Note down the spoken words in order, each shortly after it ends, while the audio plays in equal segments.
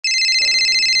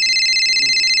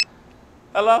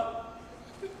Hello?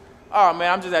 Oh,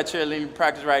 man, I'm just at cheerleading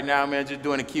practice right now, man, just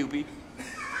doing a QB.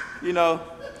 You know?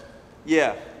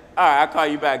 Yeah. All right, I'll call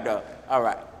you back, though. All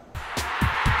right.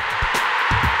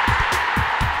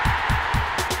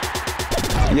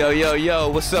 Yo, yo, yo,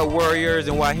 what's up, Warriors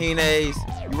and Wahines?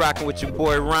 You rocking with your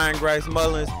boy, Ryan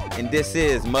Grice-Mullen, and this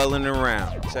is Mullen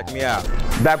Around. Check me out.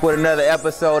 Back with another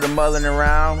episode of Mullen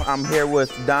Around. I'm here with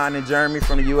Don and Jeremy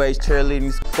from the UH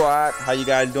cheerleading squad. How you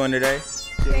guys doing today?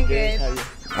 Doing good. How you?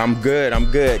 I'm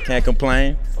good, can't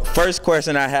complain. First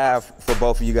question I have for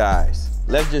both of you guys.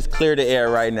 Let's just clear the air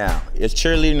right now. Is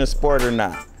cheerleading a sport or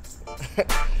not?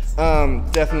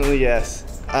 Definitely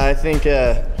yes. I think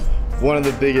one of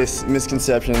the biggest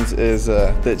misconceptions is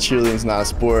that cheerleading is not a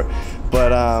sport.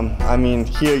 But I mean,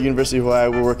 here at University of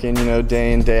Hawai'i, we're working,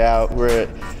 day in, day out. We're at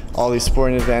all these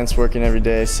sporting events, working every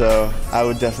day. So I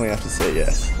would definitely have to say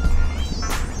yes.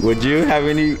 Would you have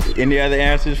any other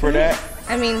answers for that?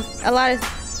 I mean, a lot of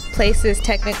places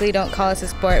technically don't call us a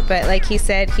sport, but like he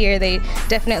said, here they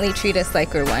definitely treat us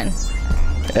like we're one.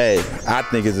 Hey, I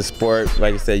think it's a sport.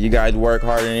 Like I said, you guys work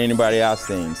harder than anybody I've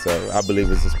seen, so I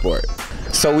believe it's a sport.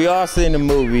 So we all seen the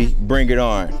movie, Bring It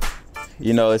On.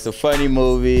 It's a funny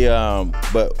movie,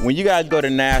 but when you guys go to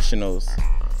nationals,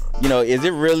 is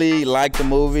it really like the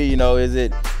movie? Is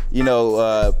it,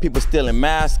 people stealing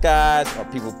mascots, or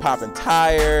people popping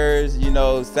tires,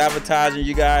 sabotaging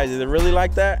you guys? Is it really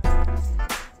like that?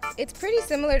 It's pretty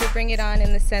similar to Bring It On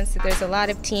in the sense that there's a lot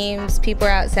of teams, people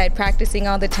are outside practicing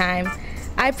all the time.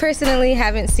 I personally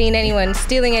haven't seen anyone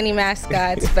stealing any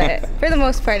mascots, but for the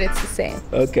most part, it's the same.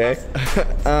 Okay.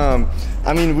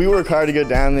 I mean, we work hard to go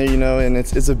down there, and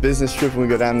it's a business trip when we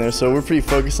go down there, so we're pretty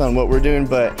focused on what we're doing,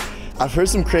 but I've heard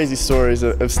some crazy stories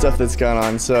of stuff that's gone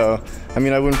on, so, I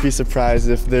mean, I wouldn't be surprised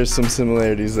if there's some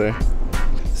similarities there.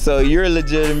 So you're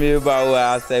legitimate about, what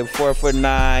I'll say,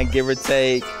 4'9", give or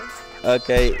take.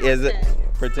 Okay, is it?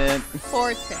 Pretend?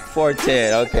 4'10".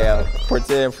 4'10", okay,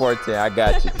 pretend 4'10", I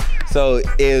got you. So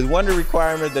is one of the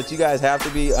requirements that you guys have to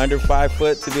be under 5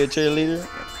 foot to be a cheerleader?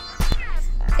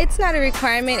 It's not a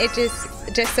requirement, it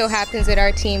just so happens that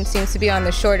our team seems to be on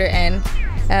the shorter end.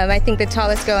 I think the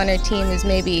tallest girl on our team is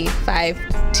maybe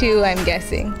 5'2", I'm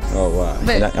guessing. Oh, wow.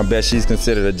 But I bet she's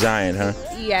considered a giant, huh?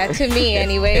 Yeah, to me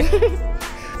anyway.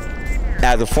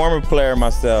 As a former player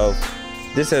myself,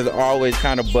 this has always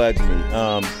kind of bugged me.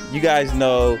 You guys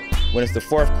know when it's the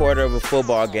fourth quarter of a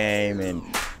football game and,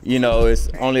 it's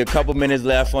only a couple minutes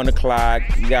left on the clock.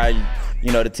 You got,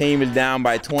 the team is down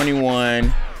by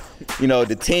 21.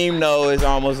 The team knows it's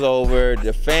almost over.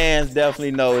 The fans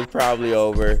definitely know it's probably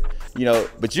over.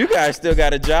 But you guys still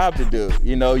got a job to do.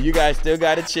 You guys still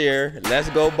got to cheer. Let's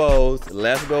go Bows.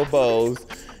 Let's go Bows.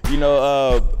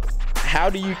 How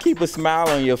do you keep a smile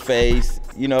on your face?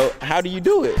 How do you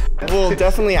do it? Well,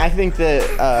 definitely, I think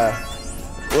that,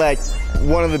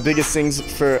 one of the biggest things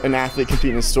for an athlete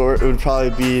competing in a sport would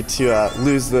probably be to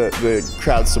lose the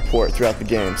crowd support throughout the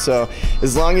game. So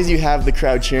as long as you have the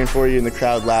crowd cheering for you and the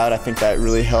crowd loud, I think that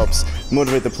really helps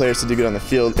motivate the players to do good on the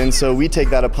field. And so we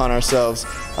take that upon ourselves,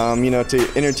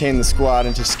 to entertain the squad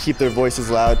and just keep their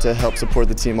voices loud to help support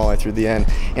the team all the way through the end.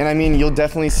 And I mean, you'll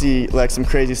definitely see some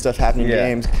crazy stuff happening in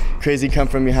games, crazy come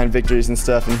from behind victories and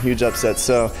stuff, and huge upsets.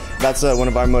 So that's one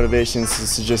of our motivations,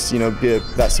 is to just be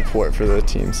that support for the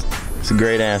teams. It's a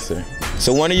great answer.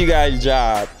 So one of you guys'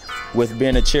 job with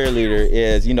being a cheerleader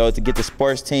is, to get the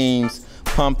sports teams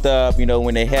pumped up,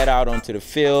 when they head out onto the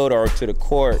field or to the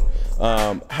court.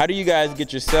 How do you guys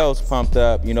get yourselves pumped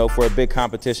up, for a big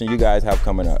competition you guys have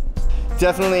coming up?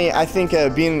 Definitely, I think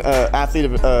being an athlete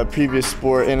of a previous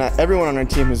sport, and everyone on our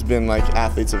team has been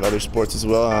athletes of other sports as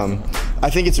well. I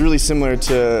think it's really similar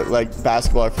to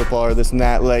basketball or football or this and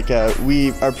that.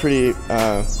 We are pretty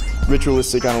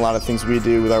ritualistic on a lot of things we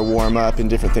do with our warm-up and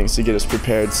different things to get us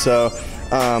prepared. So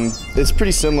it's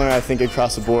pretty similar, I think,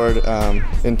 across the board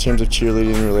in terms of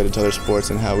cheerleading related to other sports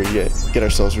and how we get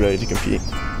ourselves ready to compete.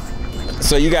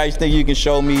 So you guys think you can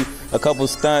show me a couple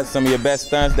stunts, some of your best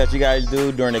stunts that you guys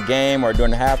do during the game or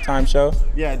during the halftime show?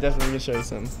 Yeah, definitely can show you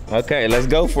some. Okay, let's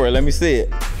go for it. Let me see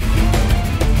it.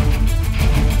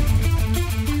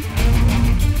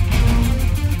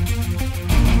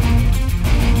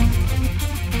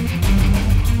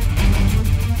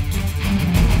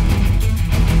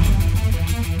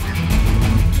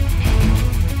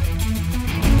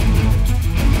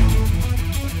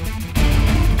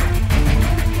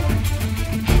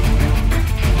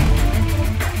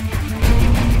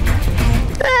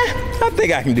 I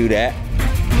think I can do that.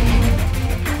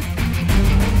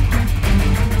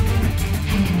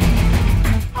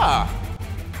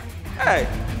 Hey,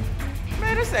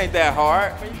 man, this ain't that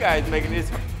hard. You guys making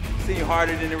this seem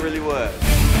harder than it really was.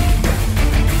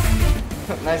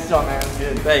 Nice job, man. It was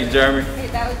good. Thanks, Jeremy. Hey,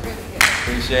 that was really good.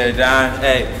 Appreciate it, Don.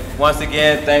 Hey, once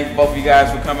again, thank both of you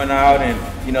guys for coming out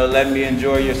and, you know, letting me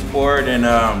enjoy your sport. And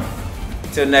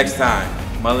until next time,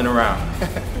 mulling around.